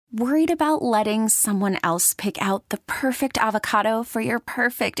Worried about letting someone else pick out the perfect avocado for your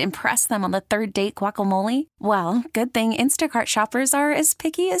perfect impress them on the third date guacamole? Well, good thing Instacart shoppers are as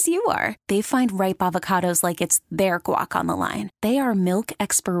picky as you are. They find ripe avocados like it's their guac on the line. They are milk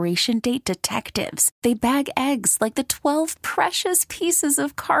expiration date detectives. They bag eggs like the 12 precious pieces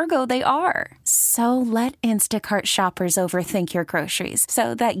of cargo they are. So let Instacart shoppers overthink your groceries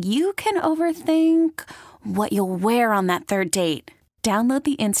so that you can overthink what you'll wear on that third date. Download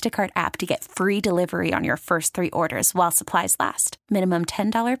the Instacart app to get free delivery on your first 3 orders while supplies last. Minimum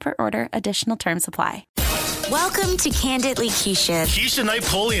 $10 per order. Additional terms apply. Welcome to Kandidly, Keshia. Keshia Knight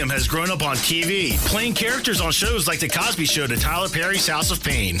Pulliam has grown up on TV, playing characters on shows like The Cosby Show to Tyler Perry's House of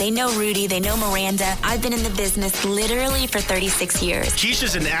Pain. They know Rudy. They know Miranda. I've been in the business literally for 36 years.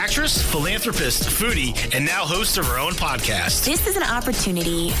 Keshia's an actress, philanthropist, foodie, and now host of her own podcast. This is an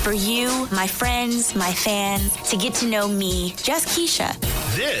opportunity for you, my friends, my fans, to get to know me, just Keshia.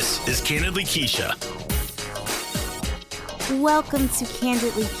 This is Kandidly Keshia. Welcome to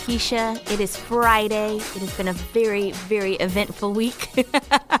Kandidly, Keshia. It is Friday. It has been a very, very eventful week.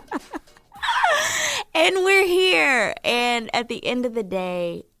 And we're here. And at the end of the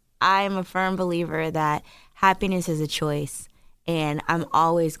day, I am a firm believer that happiness is a choice. And I'm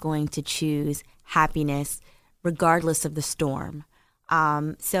always going to choose happiness regardless of the storm.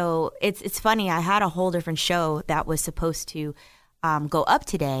 So it's funny. I had a whole different show that was supposed to go up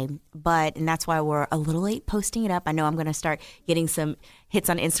today, and that's why we're a little late posting it up. I know I'm going to start getting some hits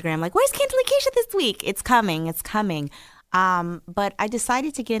on Instagram like, where's Kandidly Keshia this week? It's coming. But I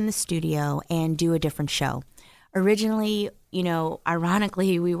decided to get in the studio and do a different show. Originally,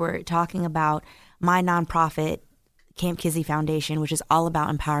 ironically, we were talking about my nonprofit, Camp Kizzy Foundation, which is all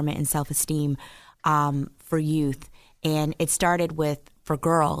about empowerment and self-esteem for youth. And it started for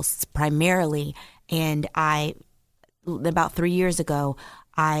girls primarily, and about 3 years ago,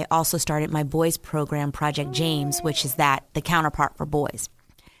 I also started my boys program, Project James, which is the counterpart for boys.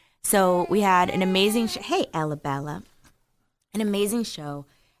 So we had an amazing hey, Alabella, an amazing show.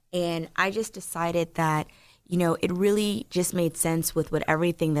 And I just decided that, it really just made sense with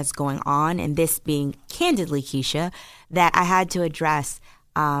everything that's going on, and this being Kandidly Keshia, that I had to address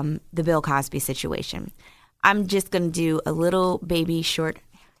the Bill Cosby situation. I'm just going to do a little baby short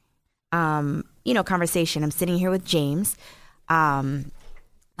conversation. I'm sitting here with James, my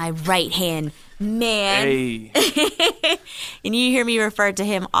right hand man. Hey. And you hear me refer to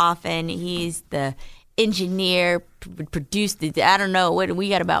him often. He's the engineer, produced it. I don't know what we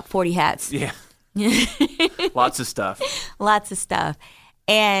got, about 40 hats. Yeah. Lots of stuff.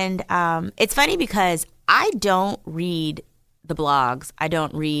 And it's funny because I don't read the blogs. I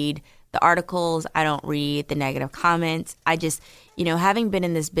don't read the articles. I don't read the negative comments. I just, having been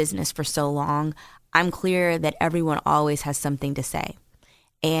in this business for so long, I'm clear that everyone always has something to say.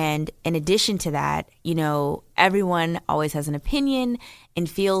 And in addition to that, everyone always has an opinion and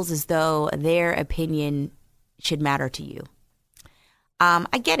feels as though their opinion should matter to you.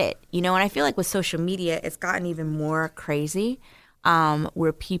 I get it, and I feel like with social media, it's gotten even more crazy,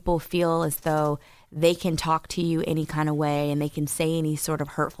 where people feel as though they can talk to you any kind of way and they can say any sort of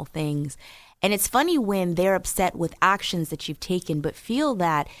hurtful things. And it's funny when they're upset with actions that you've taken, but feel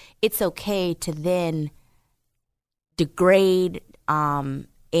that it's okay to then degrade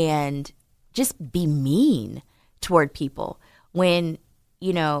and just be mean toward people. When,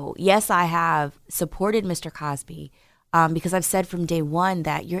 yes, I have supported Mr. Cosby because I've said from day one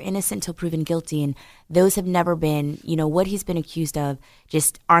that you're innocent till proven guilty, and those have never been, what he's been accused of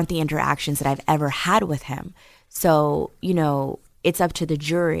just aren't the interactions that I've ever had with him. So, it's up to the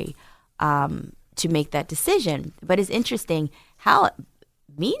jury to make that decision. But it's interesting how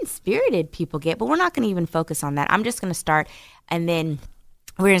mean-spirited people get, but we're not going to even focus on that. I'm just going to start, and then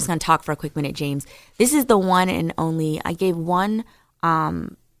we're just going to talk for a quick minute, James. This is the one and only, I gave one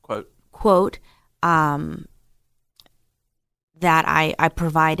quote that I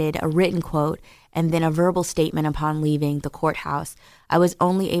provided, a written quote, and then a verbal statement upon leaving the courthouse. I was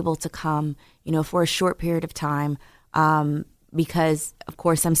only able to come, for a short period of time because, of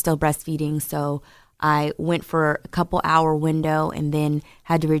course, I'm still breastfeeding. So I went for a couple-hour window and then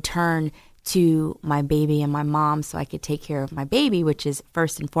had to return to my baby and my mom so I could take care of my baby, which is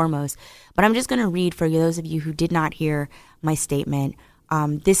first and foremost. But I'm just going to read for those of you who did not hear my statement.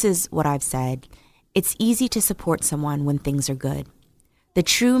 This is what I've said. It's easy to support someone when things are good. The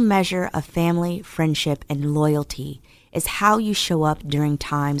true measure of family, friendship, and loyalty is how you show up during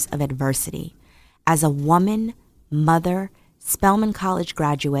times of adversity. As a woman, mother, Spelman College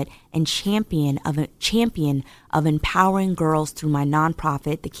graduate, and champion of empowering girls through my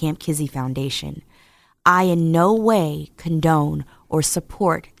nonprofit, the Camp Kizzy Foundation, I in no way condone or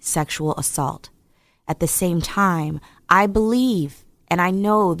support sexual assault. At the same time, I believe and I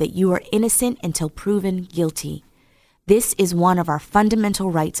know that you are innocent until proven guilty. This is one of our fundamental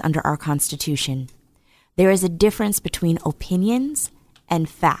rights under our Constitution. There is a difference between opinions and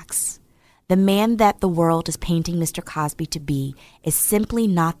facts. The man that the world is painting Mr. Cosby to be is simply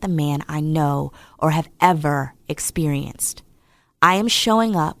not the man I know or have ever experienced. I am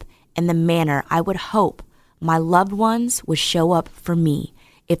showing up in the manner I would hope my loved ones would show up for me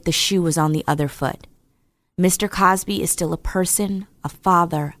if the shoe was on the other foot. Mr. Cosby is still a person, a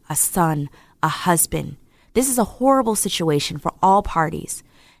father, a son, a husband. This is a horrible situation for all parties.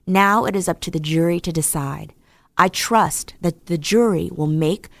 Now it is up to the jury to decide. I trust that the jury will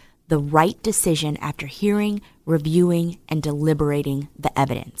make the right decision after hearing, reviewing, and deliberating the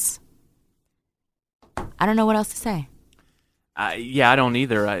evidence. I don't know what else to say. Yeah, I don't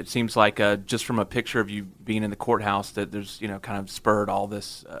either. It seems like just from a picture of you being in the courthouse that there's, kind of spurred all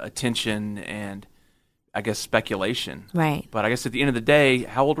this attention and I guess speculation. Right. But I guess at the end of the day,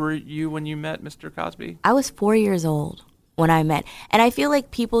 how old were you when you met Mr. Cosby? I was 4 years old when I met. And I feel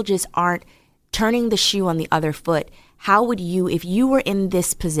like people just aren't turning the shoe on the other foot. How would you, if you were in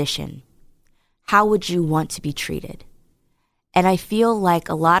this position, how would you want to be treated? And I feel like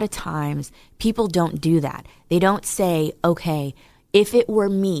a lot of times people don't do that. They don't say, okay, if it were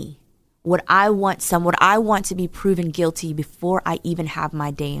me, would I want to be proven guilty before I even have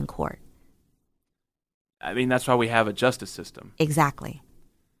my day in court? I mean, that's why we have a justice system. Exactly.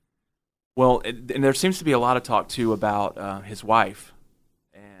 Well, and there seems to be a lot of talk, too, about his wife.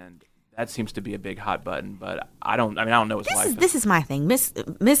 And that seems to be a big hot button, but I don't know his wife. This is my thing.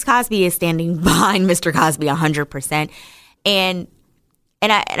 Miss Cosby is standing behind Mr. Cosby 100%. And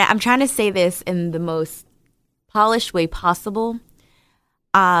I'm trying to say this in the most polished way possible.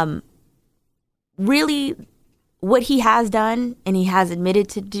 Really, what he has done and he has admitted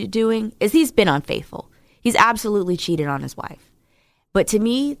to doing is he's been unfaithful. He's absolutely cheated on his wife. But to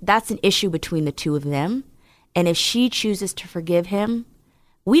me, that's an issue between the two of them. And if she chooses to forgive him,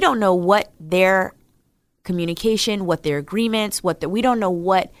 we don't know what their communication, what their agreements, we don't know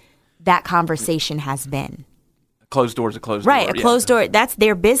what that conversation has been. Closed door is a closed door. Right, a closed door, that's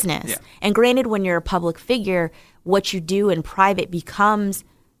their business. Yeah. And granted, when you're a public figure, what you do in private becomes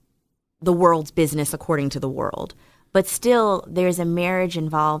the world's business according to the world. But still, there's a marriage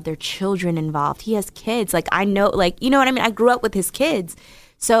involved, there are children involved. He has kids. I know, you know what I mean? I grew up with his kids.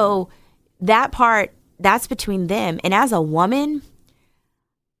 So that part, that's between them. And as a woman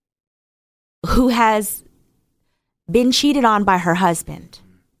who has been cheated on by her husband,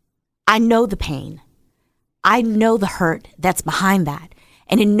 I know the pain. I know the hurt that's behind that.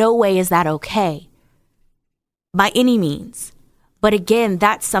 And in no way is that okay by any means. But again,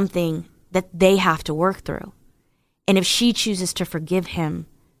 that's something that they have to work through. And if she chooses to forgive him,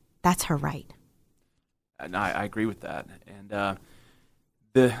 that's her right. And I agree with that. And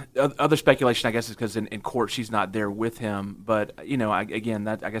the other speculation, I guess, is because in court she's not there with him. But,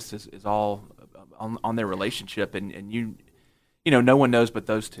 that I guess is all on their relationship. And no one knows but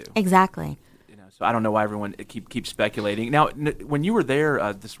those two. Exactly. So I don't know why everyone keeps speculating. Now, when you were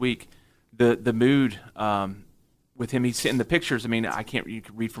there this week, the mood with him, he's in the pictures. I mean, you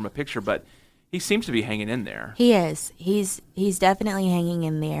can read from a picture, but he seems to be hanging in there. He is. He's definitely hanging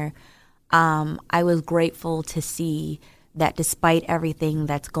in there. I was grateful to see that despite everything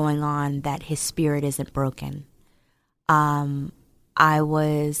that's going on, that his spirit isn't broken. I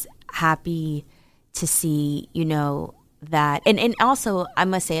was happy to see, that, and also I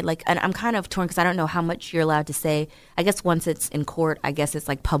must say, and I'm kind of torn because I don't know how much you're allowed to say. I guess once it's in court, I guess it's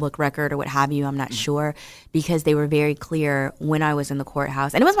like public record or what have you. I'm not sure, because they were very clear when I was in the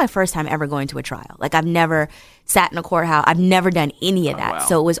courthouse, and it was my first time ever going to a trial. I've never sat in a courthouse. I've never done any of that. Wow.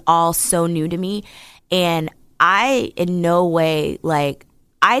 So it was all so new to me, and I in no way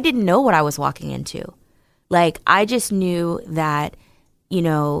I didn't know what I was walking into. I just knew that,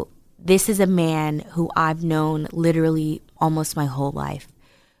 this is a man who I've known literally almost my whole life,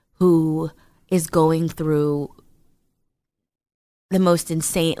 who is going through the most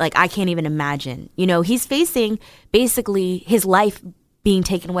insane, I can't even imagine. He's facing basically his life being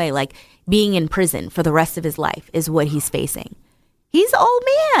taken away, being in prison for the rest of his life is what he's facing. He's an old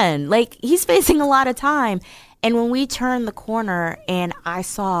man. He's facing a lot of time. And when we turned the corner and I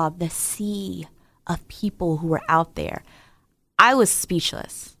saw the sea of people who were out there, I was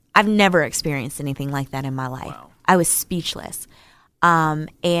speechless. I've never experienced anything like that in my life. Wow. I was speechless. And,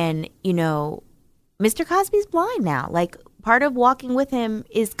 Mr. Cosby's blind now. Part of walking with him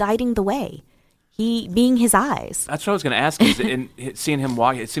is guiding the way. he being his eyes. That's what I was going to ask. Is in seeing him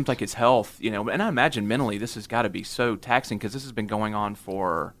walk, it seems like his health, and I imagine mentally this has got to be so taxing because this has been going on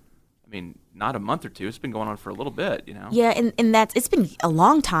for, not a month or two. It's been going on for a little bit, Yeah, and it's been a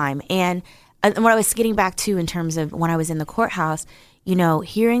long time. And what I was getting back to in terms of when I was in the courthouse,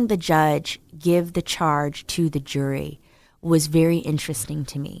 hearing the judge give the charge to the jury was very interesting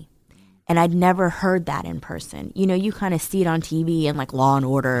to me. And I'd never heard that in person. You kind of see it on TV and like Law and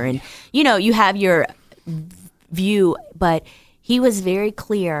Order and, you have your view. But he was very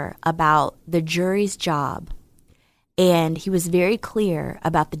clear about the jury's job. And he was very clear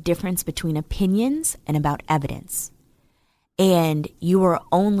about the difference between opinions and about evidence. And you were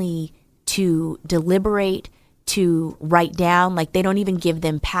only to deliberate, to write down, like they don't even give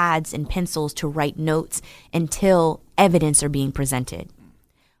them pads and pencils to write notes until evidence are being presented.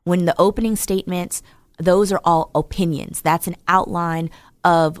 When the opening statements, those are all opinions. That's an outline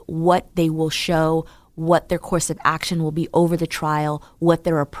of what they will show, what their course of action will be over the trial, what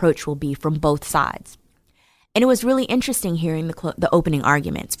their approach will be from both sides. And it was really interesting hearing the opening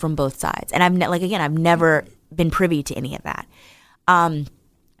arguments from both sides. And I've never been privy to any of that.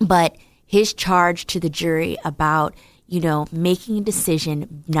 But his charge to the jury about, making a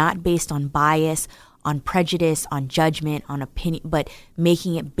decision not based on bias, on prejudice, on judgment, on opinion, but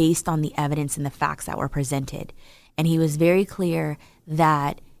making it based on the evidence and the facts that were presented. And he was very clear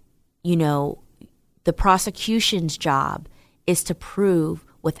that, the prosecution's job is to prove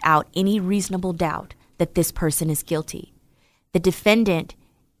without any reasonable doubt that this person is guilty. The defendant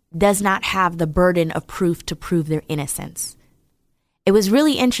does not have the burden of proof to prove their innocence. It was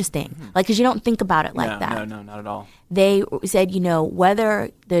really interesting, because you don't think about it like that. No, not at all. They said, whether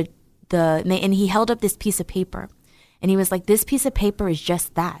and he held up this piece of paper, and he was like, this piece of paper is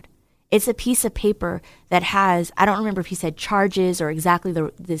just that. It's a piece of paper that has, I don't remember if he said charges or exactly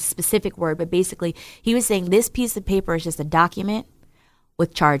the specific word, but basically he was saying this piece of paper is just a document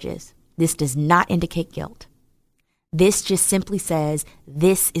with charges. This does not indicate guilt. This just simply says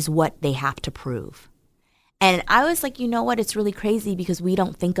this is what they have to prove. And I was like, what? It's really crazy because we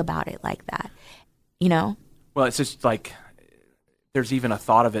don't think about it like that, Well, it's just like there's even a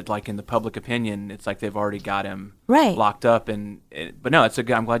thought of it like in the public opinion. It's like they've already got him locked up. But no,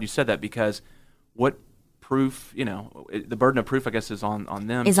 I'm glad you said that because what proof, the burden of proof, I guess, is on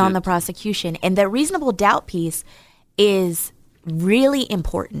them. Is on the prosecution. And the reasonable doubt piece is really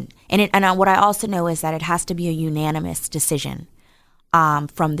important. And what I also know is that it has to be a unanimous decision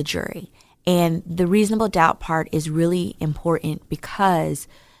from the jury. And the reasonable doubt part is really important because,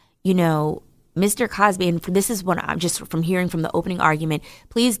 Mr. Cosby, and this is what I'm just from hearing from the opening argument,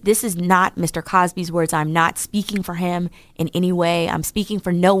 please, this is not Mr. Cosby's words. I'm not speaking for him in any way. I'm speaking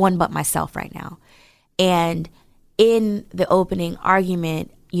for no one but myself right now. And in the opening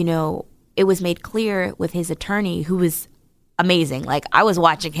argument, it was made clear with his attorney, who was amazing. Like, I was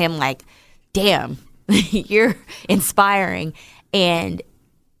watching him like, damn, you're inspiring. And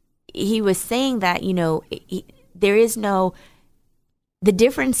he was saying that, there is the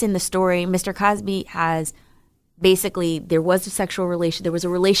difference in the story. Mr. Cosby has basically, there was a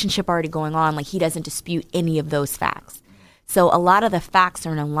relationship already going on. Like, he doesn't dispute any of those facts. So a lot of the facts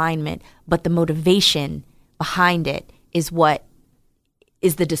are in alignment, but the motivation behind it is what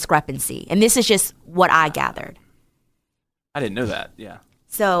is the discrepancy. And this is just what I gathered. I didn't know that, yeah.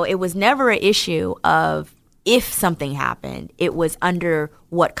 So it was never an issue of if something happened, it was under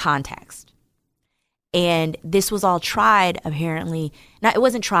what context. And this was all tried, apparently. Now, it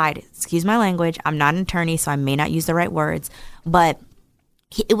wasn't tried. Excuse my language. I'm not an attorney, so I may not use the right words. But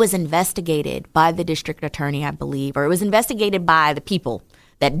it was investigated by the district attorney, I believe, or it was investigated by the people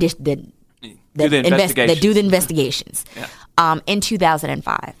that do the investigations in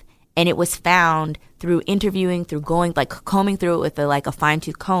 2005. And it was found through interviewing, through going, like combing through it with a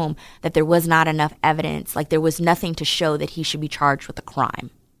fine-tooth comb, that there was not enough evidence. Like, there was nothing to show that he should be charged with a crime.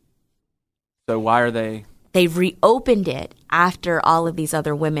 So why are they? They've reopened it after all of these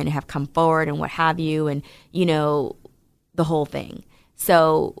other women have come forward and what have you, and, the whole thing.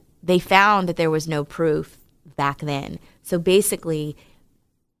 So they found that there was no proof back then. So basically,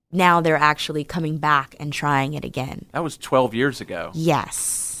 now they're actually coming back and trying it again. That was 12 years ago.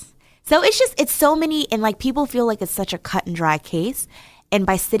 Yes. So it's so many, and people feel like it's such a cut and dry case. And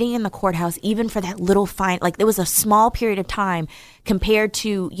by sitting in the courthouse, even for that little fine, there was a small period of time compared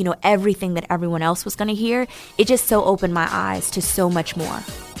to, everything that everyone else was going to hear, it just so opened my eyes to so much more.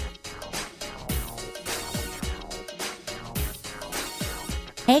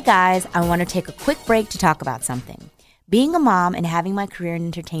 Hey guys, I want to take a quick break to talk about something. Being a mom and having my career in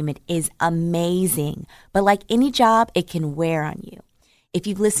entertainment is amazing, but like any job, it can wear on you. If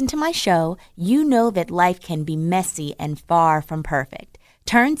you've listened to my show, you know that life can be messy and far from perfect.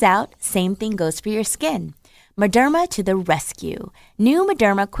 Turns out, same thing goes for your skin. Mederma to the rescue. New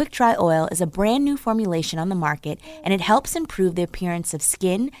Mederma Quick Dry Oil is a brand new formulation on the market, and it helps improve the appearance of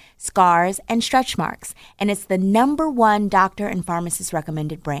skin, scars, and stretch marks. And it's the #1 doctor and pharmacist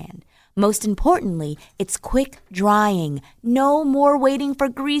recommended brand. Most importantly, it's quick drying. No more waiting for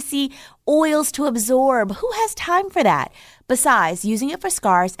greasy oils to absorb. Who has time for that? Besides, using it for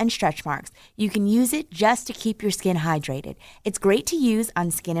scars and stretch marks, you can use it just to keep your skin hydrated. It's great to use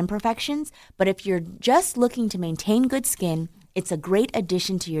on skin imperfections, but if you're just looking to maintain good skin, it's a great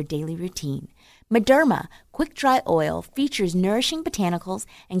addition to your daily routine. Mederma Quick Dry Oil features nourishing botanicals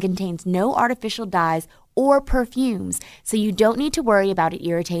and contains no artificial dyes or perfumes, so you don't need to worry about it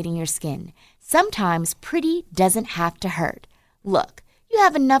irritating your skin. Sometimes pretty doesn't have to hurt. Look, you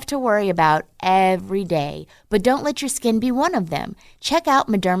have enough to worry about every day, but don't let your skin be one of them. Check out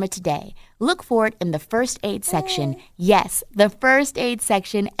Mederma today. Look for it in the first aid section. Yes, the first aid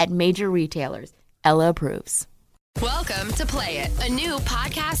section at major retailers. Ella approves. Welcome to Play It, a new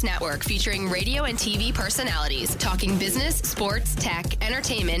podcast network featuring radio and TV personalities talking business, sports, tech,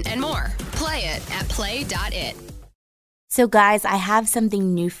 entertainment, and more. Play it at play.it. So guys, I have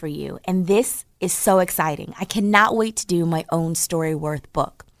something new for you, and this is so exciting. I cannot wait to do my own Storyworth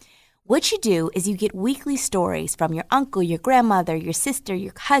book. What you do is you get weekly stories from your uncle, your grandmother, your sister,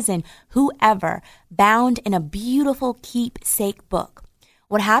 your cousin, whoever, bound in a beautiful keepsake book.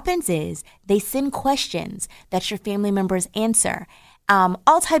 What happens is they send questions that your family members answer.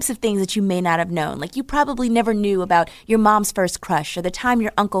 All types of things that you may not have known. Like you probably never knew about your mom's first crush, or the time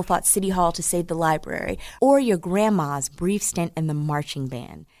your uncle fought City Hall to save the library, or your grandma's brief stint in the marching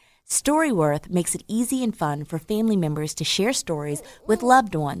band. Storyworth makes it easy and fun for family members to share stories with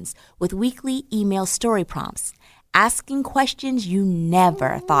loved ones with weekly email story prompts, asking questions you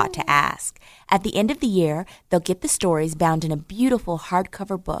never thought to ask. At the end of the year, they'll get the stories bound in a beautiful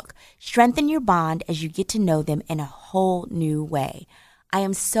hardcover book. Strengthen your bond as you get to know them in a whole new way. I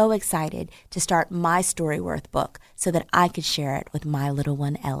am so excited to start my Storyworth book so that I could share it with my little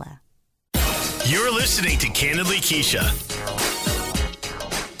one, Ella. You're listening to Candidly Keshia.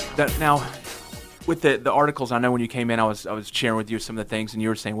 Now, with the articles, I know when you came in, I was sharing with you some of the things, and you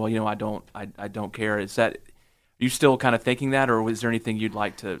were saying, well, I don't care. Is that, are you still kind of thinking that, or was there anything you'd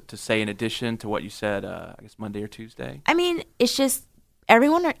like to say in addition to what you said, I guess Monday or Tuesday? I mean, it's just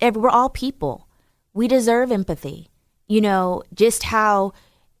we're all people. We deserve empathy. Just how,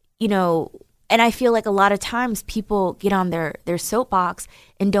 and I feel like a lot of times people get on their soapbox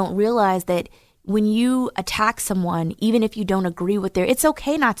and don't realize that when you attack someone, even if you don't agree with it's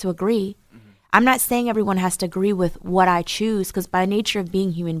okay not to agree. Mm-hmm. I'm not saying everyone has to agree with what I choose, because by nature of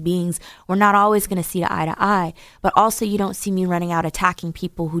being human beings, we're not always going to see eye to eye. But also, you don't see me running out attacking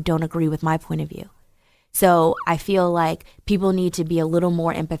people who don't agree with my point of view. So I feel like people need to be a little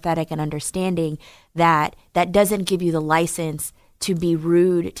more empathetic and understanding that doesn't give you the license to be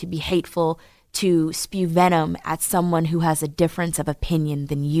rude, to be hateful, to spew venom at someone who has a difference of opinion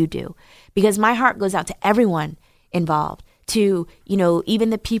than you do. Because my heart goes out to everyone involved, to, even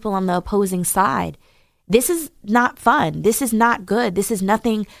the people on the opposing side. This is not fun. This is not good. This is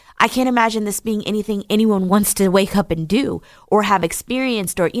nothing. I can't imagine this being anything anyone wants to wake up and do or have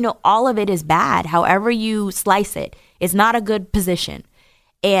experienced, or, all of it is bad. However you slice it, it's not a good position.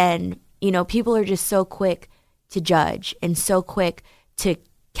 And, people are just so quick to judge and so quick to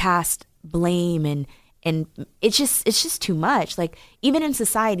cast blame, and it's just too much. Like, even in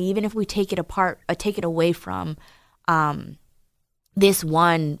society, even if we take it apart or take it away from this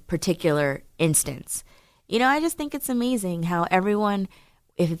one particular instance, I just think it's amazing how everyone,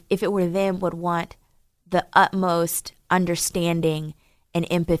 if it were them, would want the utmost understanding and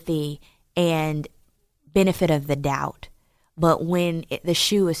empathy and benefit of the doubt. But when the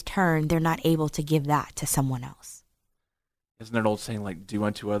shoe is turned, they're not able to give that to someone else. Isn't there an old saying, like, do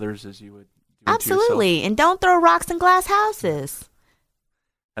unto others as you would do Absolutely. unto yourself? And don't throw rocks in glass houses.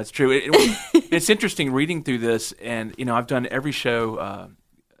 That's true. It's interesting reading through this, and, I've done every show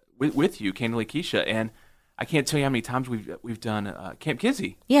with you, Kandidly Keshia, and I can't tell you how many times we've done Camp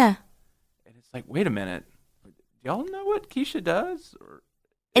Kizzy. Yeah. And it's like, wait a minute. Do y'all know what Keshia does?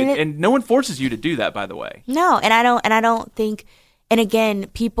 And no one forces you to do that, by the way. No, and I don't think, and again,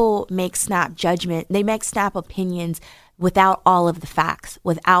 people make snap judgment. They make snap opinions without all of the facts,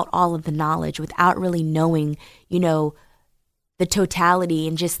 without all of the knowledge, without really knowing, the totality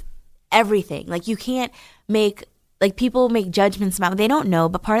and just everything. Like, you can't make, like, people make judgments about what they don't know.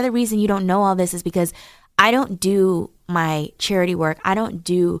 But part of the reason you don't know all this is because I don't do my charity work. I don't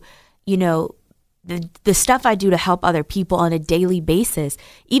do, the stuff I do to help other people on a daily basis,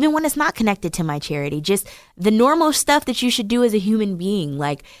 even when it's not connected to my charity, just the normal stuff that you should do as a human being.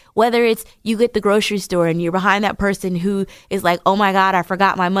 Like whether it's you get the grocery store and you're behind that person who is like, oh my God, I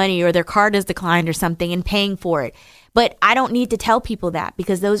forgot my money, or their card is declined or something, and paying for it. But I don't need to tell people that,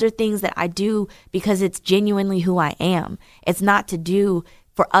 because those are things that I do because it's genuinely who I am. It's not to do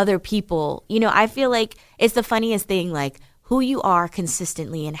for other people. You know, I feel like it's the funniest thing, like, who you are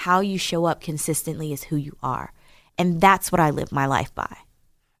consistently and how you show up consistently is who you are. And that's what I live my life by.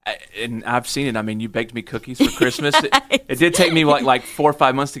 And I've seen it. I mean, you baked me cookies for Christmas. It did take me like 4 or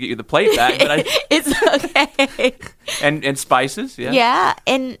 5 months to get you the plate back. But it's okay. and spices, yeah. Yeah,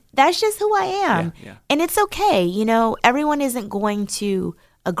 and that's just who I am. Yeah. And it's okay. You know, everyone isn't going to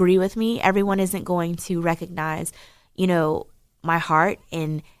agree with me. Everyone isn't going to recognize, you know, my heart.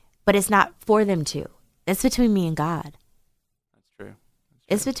 But it's not for them to. It's between me and God.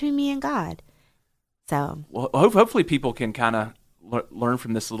 It's between me and God. So, well, hopefully people can kind of learn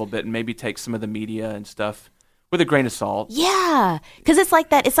from this a little bit and maybe take some of the media and stuff with a grain of salt. Yeah, because it's like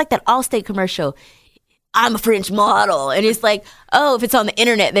that Allstate commercial. I'm a French model, and it's like, oh, if it's on the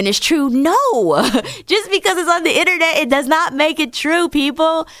internet, then it's true. No, just because it's on the internet, it does not make it true.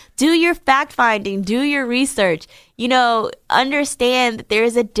 People, do your fact finding, do your research. You know, understand that there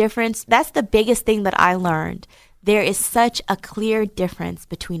is a difference. That's the biggest thing that I learned. There is such a clear difference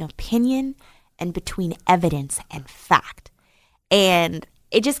between opinion and between evidence and fact. And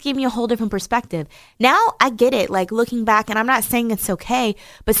it just gave me a whole different perspective. Now I get it, like looking back, and I'm not saying it's okay,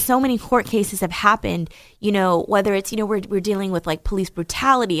 but so many court cases have happened, you know, whether it's, you know, we're dealing with like police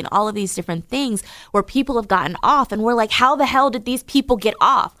brutality and all of these different things where people have gotten off, and we're like, how the hell did these people get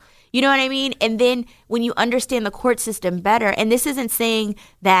off? You know what I mean? And then when you understand the court system better, and this isn't saying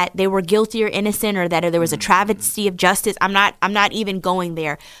that they were guilty or innocent or that there was a travesty of justice. I'm not even going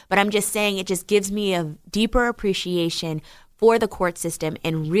there, but I'm just saying it just gives me a deeper appreciation for the court system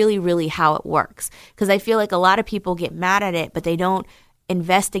and really, really how it works. Because I feel like a lot of people get mad at it, but they don't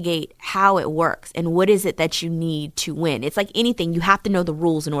investigate how it works and what is it that you need to win. It's like anything. You have to know the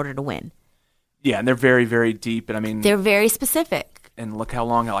rules in order to win. Yeah, and they're very, very deep. And I mean, they're very specific. And look how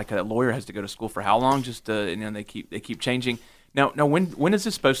long, like a lawyer has to go to school for how long? Just you know, they keep changing. Now, when is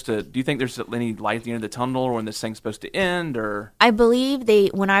this supposed to? Do you think there's any light at the end of the tunnel, or when this thing's supposed to end? Or I believe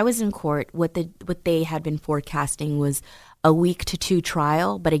when I was in court, what they had been forecasting was a week to 2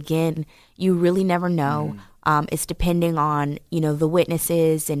 trial. But again, you really never know. It's depending on, you know, the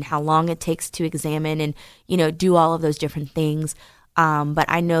witnesses and how long it takes to examine and, you know, do all of those different things. But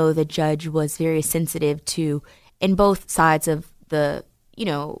I know the judge was very sensitive to, in both sides of the, you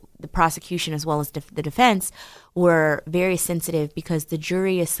know, the prosecution as well as the defense were very sensitive, because the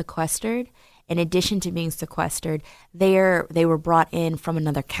jury is sequestered. In addition to being sequestered, they were brought in from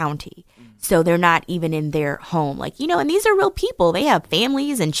another county. So they're not even in their home. Like, you know, and these are real people. They have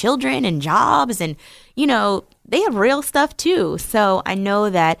families and children and jobs, and, you know, they have real stuff too. So I know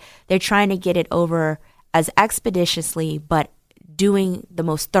that they're trying to get it over as expeditiously, but doing the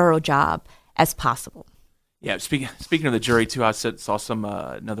most thorough job as possible. Yeah, speaking of the jury too, I saw some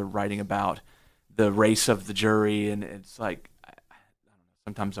another writing about the race of the jury, and it's like,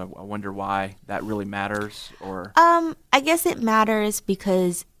 sometimes I wonder why that really matters. Or I guess it matters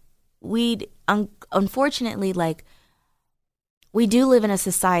because unfortunately, like, we do live in a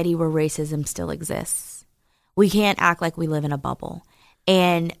society where racism still exists. We can't act like we live in a bubble.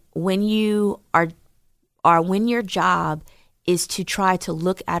 And when you when your job is to try to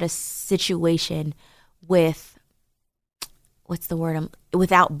look at a situation with,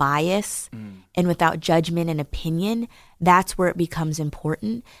 without bias and without judgment and opinion, that's where it becomes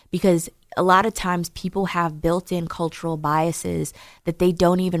important. Because a lot of times people have built-in cultural biases that they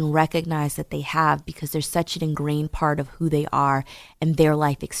don't even recognize that they have, because they're such an ingrained part of who they are and their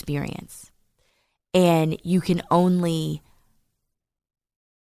life experience. And you can only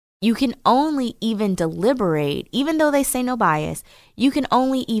even deliberate, even though they say no bias, you can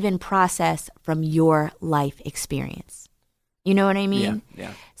only even process from your life experience. You know what I mean?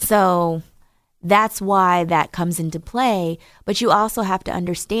 Yeah. So that's why that comes into play. But you also have to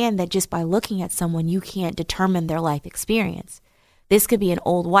understand that just by looking at someone, you can't determine their life experience. This could be an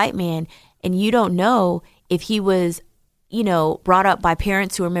old white man, and you don't know if he was, you know, brought up by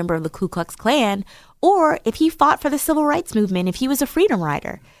parents who are a member of the Ku Klux Klan, or if he fought for the civil rights movement, if he was a freedom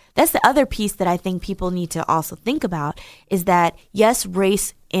rider. That's the other piece that I think people need to also think about, is that, yes,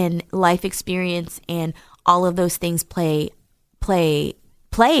 race and life experience and all of those things play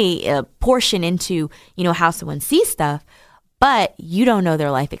a portion into, you know, how someone sees stuff, but you don't know their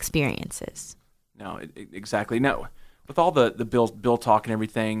life experiences. No, exactly. No. with all the bill talk and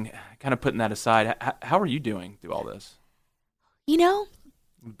everything, kind of putting that aside, how are you doing through all this?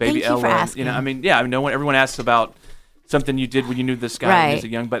 thank Baby you Ella, for asking. Everyone asks about something you did when you knew this guy when he was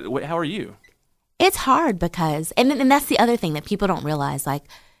young, but how are you? It's hard because, and that's the other thing that people don't realize, like,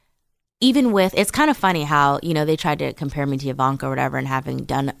 even with, it's kind of funny how, they tried to compare me to Ivanka or whatever, and having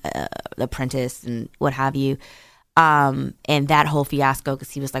done The Apprentice and what have you, and that whole fiasco,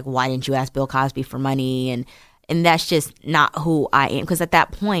 because he was like, why didn't you ask Bill Cosby for money? And that's just not who I am. Because at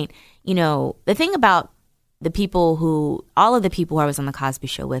that point, the thing about all of the people who I was on the Cosby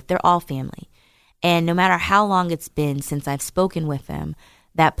Show with, they're all family. And no matter how long it's been since I've spoken with them,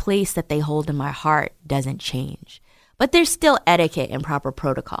 that place that they hold in my heart doesn't change. But there's still etiquette and proper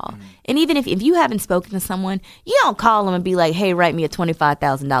protocol. Mm-hmm. And even if you haven't spoken to someone, you don't call them and be like, hey, write me a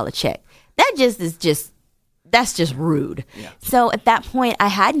 $25,000 check. That's just rude. Yeah. So at that point, I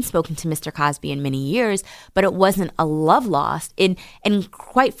hadn't spoken to Mr. Cosby in many years, but it wasn't a love lost. And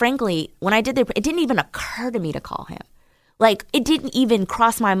quite frankly, when I did it didn't even occur to me to call him. Like, it didn't even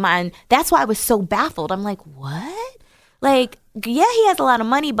cross my mind. That's why I was so baffled. I'm like, what? Like, yeah, he has a lot of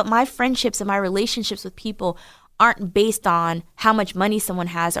money, but my friendships and my relationships with people aren't based on how much money someone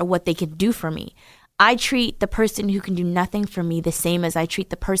has or what they can do for me. I treat the person who can do nothing for me the same as I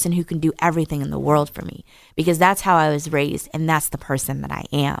treat the person who can do everything in the world for me, because that's how I was raised and that's the person that I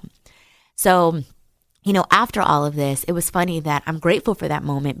am. So, after all of this, it was funny that I'm grateful for that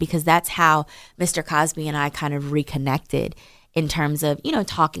moment, because that's how Mr. Cosby and I kind of reconnected in terms of,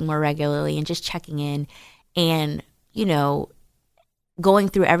 talking more regularly and just checking in and, going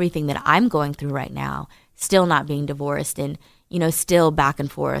through everything that I'm going through right now, still not being divorced and, still back and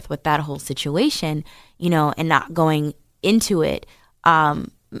forth with that whole situation, and not going into it.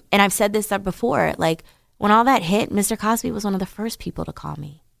 And I've said this before, like, when all that hit, Mr. Cosby was one of the first people to call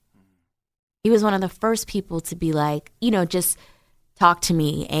me. He was one of the first people to be like, just talk to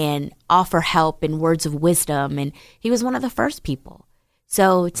me and offer help and words of wisdom. And he was one of the first people.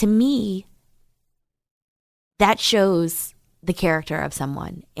 So to me, that shows the character of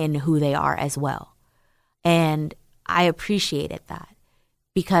someone and who they are as well. And I appreciated that,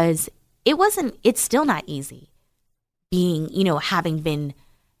 because it's still not easy being, having been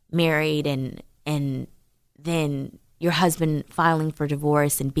married and then your husband filing for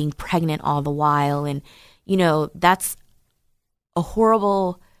divorce and being pregnant all the while. And, that's a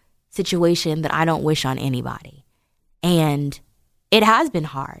horrible situation that I don't wish on anybody. And it has been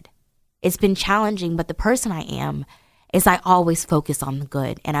hard. It's been challenging, but the person I am is I always focus on the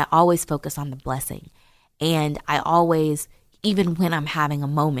good and I always focus on the blessing. And I always, even when I'm having a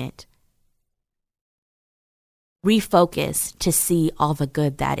moment, refocus to see all the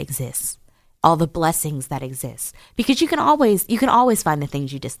good that exists, all the blessings that exist. Because you can always find the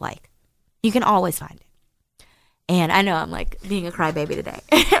things you dislike. You can always find it. And I know I'm like being a crybaby today.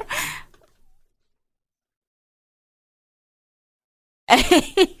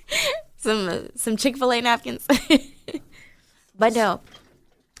 Some Chick-fil-A napkins. But no.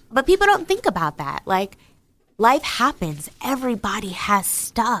 But people don't think about that. Like, life happens. Everybody has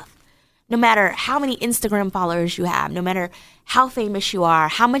stuff. No matter how many Instagram followers you have, no matter how famous you are,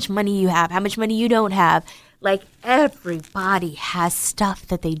 how much money you have, how much money you don't have, like, everybody has stuff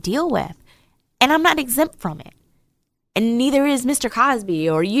that they deal with. And I'm not exempt from it. And neither is Mr. Cosby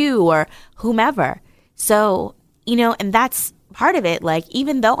or you or whomever. So, and that's part of it. Like,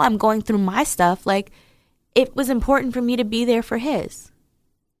 even though I'm going through my stuff, like, it was important for me to be there for his.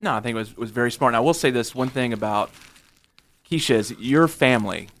 No, I think it was very smart. And I will say this one thing about Keshia is your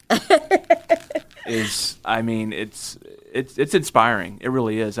family is, it's inspiring. It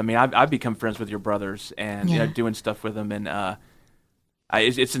really is. I mean, I've become friends with your brothers and doing stuff with them, and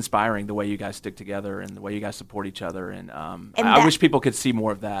it's inspiring the way you guys stick together and the way you guys support each other. And I wish people could see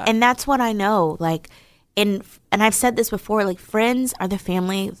more of that. And that's what I know. Like, and I've said this before, like, friends are the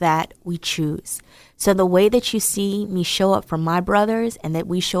family that we choose. So the way that you see me show up for my brothers and that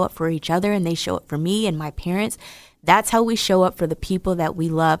we show up for each other and they show up for me and my parents, that's how we show up for the people that we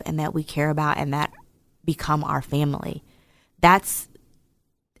love and that we care about and that become our family. That's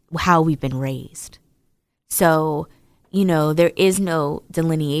how we've been raised. So, there is no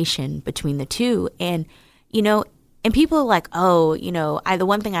delineation between the two. And, and people are like, oh, the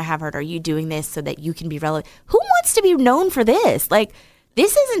one thing I have heard, are you doing this so that you can be relevant? Who wants to be known for this? Like,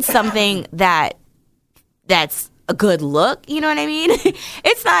 this isn't something that's a good look. You know what I mean?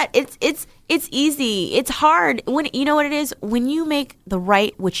 It's not, it's easy. It's hard. When, you know what it is? When you make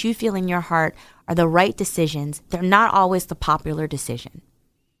what you feel in your heart are the right decisions, they're not always the popular decision.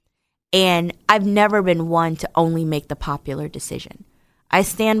 And I've never been one to only make the popular decision. I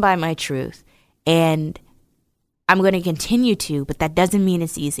stand by my truth, and I'm going to continue to, but that doesn't mean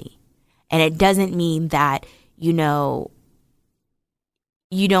it's easy. And it doesn't mean that, you know,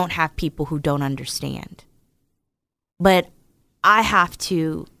 you don't have people who don't understand. But I have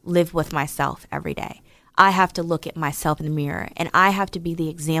to live with myself every day. I have to look at myself in the mirror, and I have to be the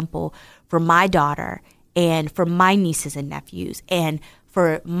example for my daughter and for my nieces and nephews and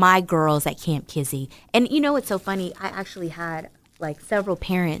for my girls at Camp Kizzy. And you know what's so funny? I actually had like several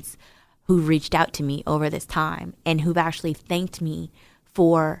parents who reached out to me over this time and who've actually thanked me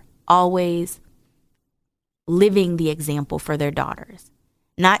for always living the example for their daughters.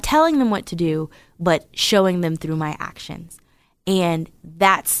 Not telling them what to do, but showing them through my actions. And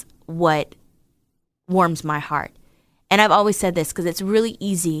that's what warms my heart. And I've always said this because it's really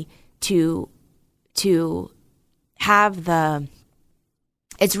easy to have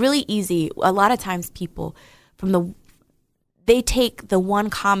it's really easy. A lot of times people they take the one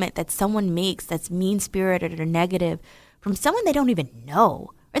comment that someone makes that's mean-spirited or negative from someone they don't even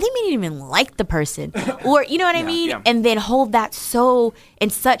know, or they may not even like the person, or you know what I mean? Yeah. And then hold that in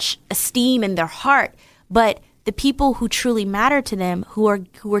such esteem in their heart. But the people who truly matter to them, who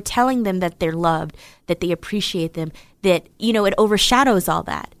are telling them that they're loved, that they appreciate them, that, you know, it overshadows all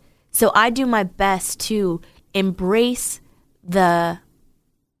that. So I do my best to embrace the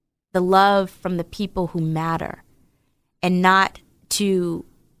love from the people who matter, and not to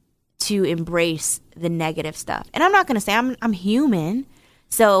embrace the negative stuff. And I'm not going to say I'm human,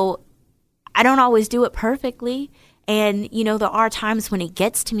 so I don't always do it perfectly. And, you know, there are times when it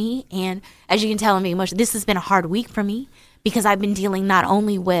gets to me. And as you can tell, I'm emotional. This has been a hard week for me because I've been dealing not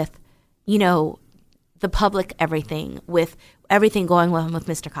only with, you know, the public with everything going on with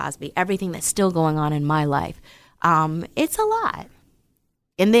Mr. Cosby, everything that's still going on in my life. It's a lot.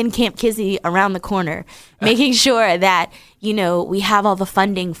 And then Camp Kizzy around the corner, making sure that, you know, we have all the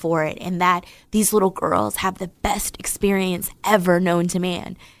funding for it and that these little girls have the best experience ever known to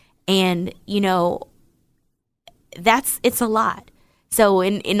man. And, you know, it's a lot. So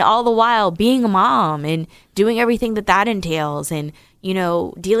in all the while being a mom and doing everything that entails, and, you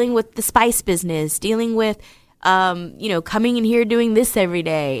know, dealing with the spice business, dealing with, you know, coming in here doing this every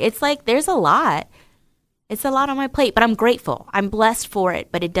day. It's like there's a lot. It's a lot on my plate, but I'm grateful. I'm blessed for it,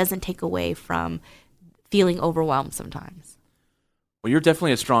 but it doesn't take away from feeling overwhelmed sometimes. Well, you're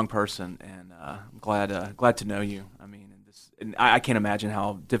definitely a strong person, and I'm glad to know you. I mean, I can't imagine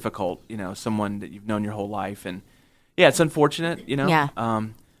how difficult, you know, someone that you've known your whole life, and yeah, it's unfortunate, you know. Yeah.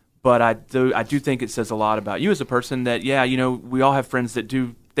 But I do think it says a lot about you as a person that, yeah, you know, we all have friends that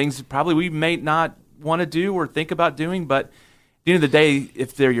do things that probably we may not want to do or think about doing, but at the end of the day,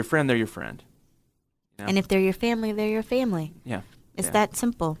 if they're your friend, they're your friend. You know? And if they're your family, they're your family. Yeah. It's that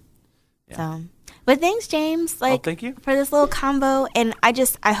simple. Yeah. So, but thanks, James. Thank you for this little combo. And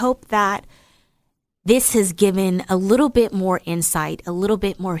I hope that this has given a little bit more insight, a little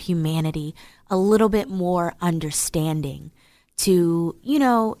bit more humanity, a little bit more understanding to, you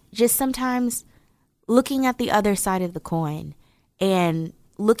know, just sometimes looking at the other side of the coin and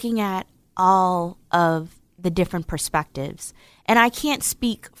looking at all of the different perspectives. And I can't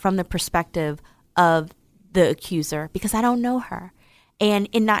speak from the perspective of the accuser because I don't know her. And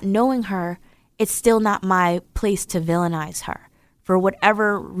in not knowing her, it's still not my place to villainize her for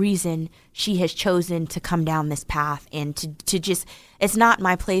whatever reason she has chosen to come down this path, and to just, it's not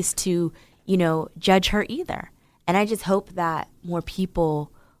my place to, you know, judge her either. And I just hope that more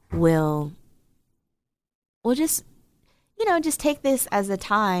people will just, you know, just take this as a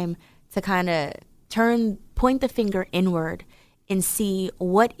time to kind of point the finger inward and see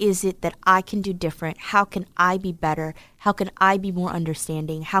what is it that I can do different? How can I be better? How can I be more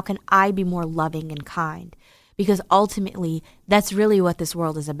understanding? How can I be more loving and kind? Because ultimately, that's really what this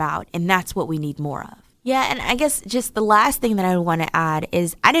world is about, and that's what we need more of. Yeah, and I guess just the last thing that I want to add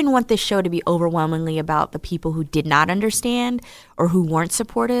is I didn't want this show to be overwhelmingly about the people who did not understand or who weren't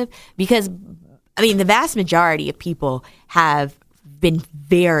supportive, because, I mean, the vast majority of people have been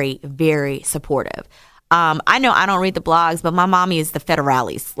very, very supportive. I know I don't read the blogs, but my mommy is the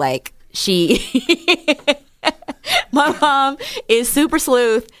federales. Like, my mom is super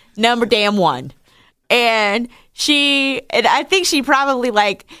sleuth number damn one. And I think she probably,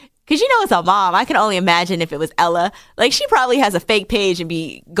 like, because you know it's a mom. I can only imagine if it was Ella. Like, she probably has a fake page and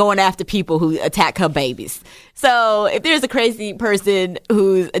be going after people who attack her babies. So if there's a crazy person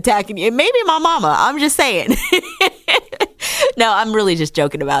who's attacking you, maybe my mama. I'm just saying. No, I'm really just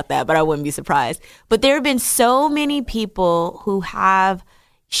joking about that, but I wouldn't be surprised. But there have been so many people who have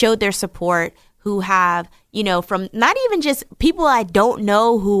showed their support, who have, you know, from not even just people I don't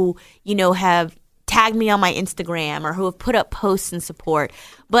know who, you know, have tagged me on my Instagram or who have put up posts in support.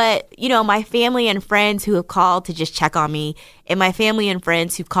 But, you know, my family and friends who have called to just check on me, and my family and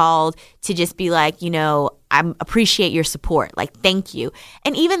friends who called to just be like, you know, I appreciate your support. Like, thank you.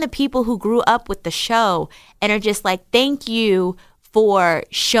 And even the people who grew up with the show and are just like, thank you for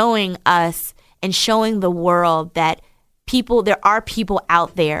showing us and showing the world that there are people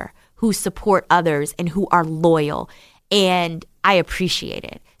out there who support others and who are loyal. And I appreciate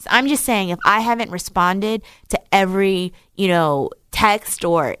it. So I'm just saying, if I haven't responded to every, you know, text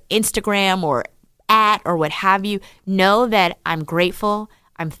or Instagram or or what have you, know that I'm grateful,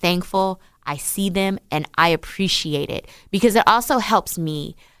 I'm thankful, I see them, and I appreciate it, because it also helps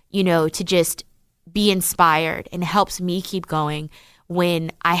me, you know, to just be inspired, and helps me keep going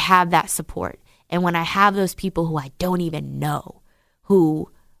when I have that support. And when I have those people who I don't even know, who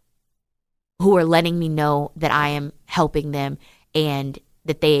are letting me know that I am helping them and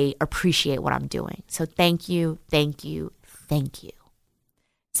that they appreciate what I'm doing. So thank you, thank you, thank you.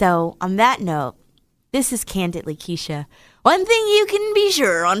 So on that note, this is Candidly Keshia. One thing you can be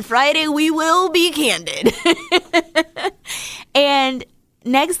sure, on Friday we will be candid. And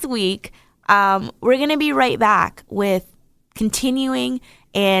next week, we're going to be right back with continuing,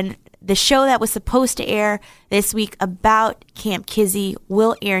 and the show that was supposed to air this week about Camp Kizzy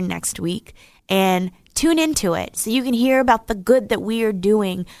will air next week. And tune into it so you can hear about the good that we are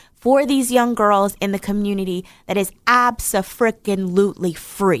doing for these young girls in the community that is abso-frickin-lutely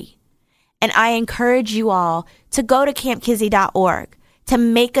free. And I encourage you all to go to campkizzy.org to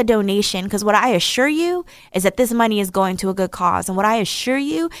make a donation, because what I assure you is that this money is going to a good cause. And what I assure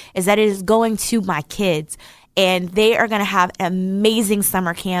you is that it is going to my kids. And they are going to have an amazing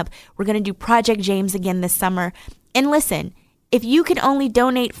summer camp. We're going to do Project James again this summer. And listen, if you can only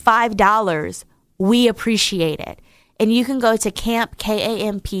donate $5, we appreciate it. And you can go to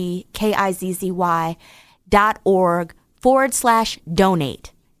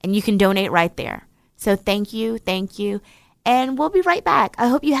campkizzy.org/donate. And you can donate right there. So thank you. And we'll be right back. I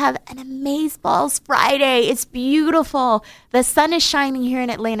hope you have an Amazeballs Friday. It's beautiful. The sun is shining here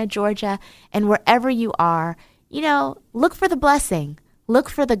in Atlanta, Georgia. And wherever you are, you know, look for the blessing. Look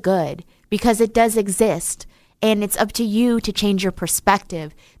for the good, because it does exist. And it's up to you to change your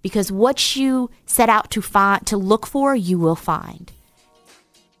perspective, because what you set out to look for, you will find.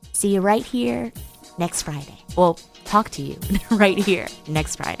 See you right here next Friday. Well, talk to you right here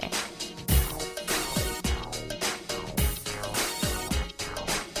next Friday.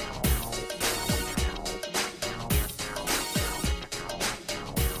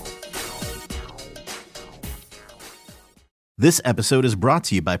 This episode is brought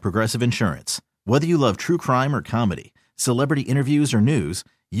to you by Progressive Insurance. Whether you love true crime or comedy, celebrity interviews or news,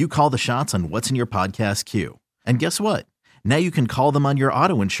 you call the shots on what's in your podcast queue. And guess what? Now you can call them on your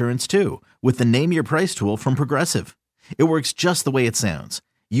auto insurance too, with the Name Your Price tool from Progressive. It works just the way it sounds.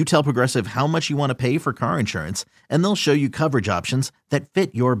 You tell Progressive how much you want to pay for car insurance, and they'll show you coverage options that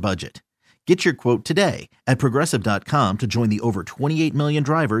fit your budget. Get your quote today at Progressive.com to join the over 28 million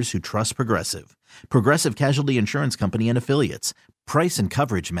drivers who trust Progressive. Progressive Casualty Insurance Company and Affiliates. Price and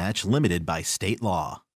coverage match limited by state law.